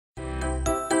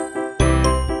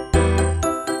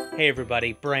Hey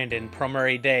everybody, Brandon,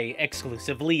 PromoErrday,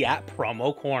 exclusively at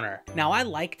PromoCorner. Now I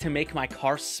like to make my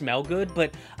car smell good,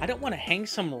 but I don't want to hang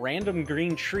some random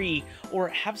green tree or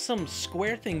have some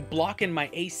square thing blocking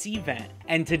my AC vent.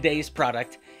 And today's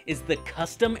product is the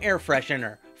custom air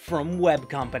freshener from Webb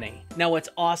company. Now what's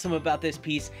awesome about this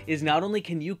piece is not only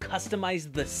can you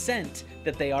customize the scent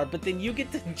that they are, but then you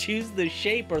get to choose the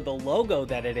shape or the logo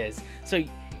that it is. So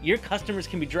your customers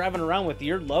can be driving around with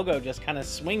your logo just kind of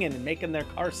swinging and making their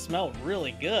car smell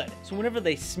really good. So whenever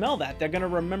they smell that, they're gonna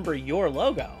remember your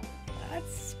logo.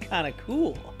 That's kind of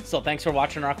cool. So thanks for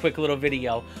watching our quick little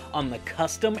video on the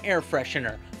custom air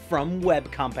freshener from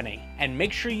Webb company. And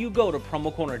make sure you go to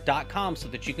PromoCorner.com so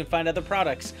that you can find other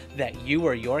products that you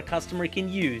or your customer can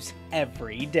use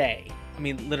every day. I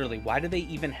mean, literally, why do they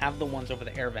even have the ones over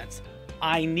the air vents?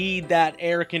 I need that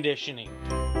air conditioning.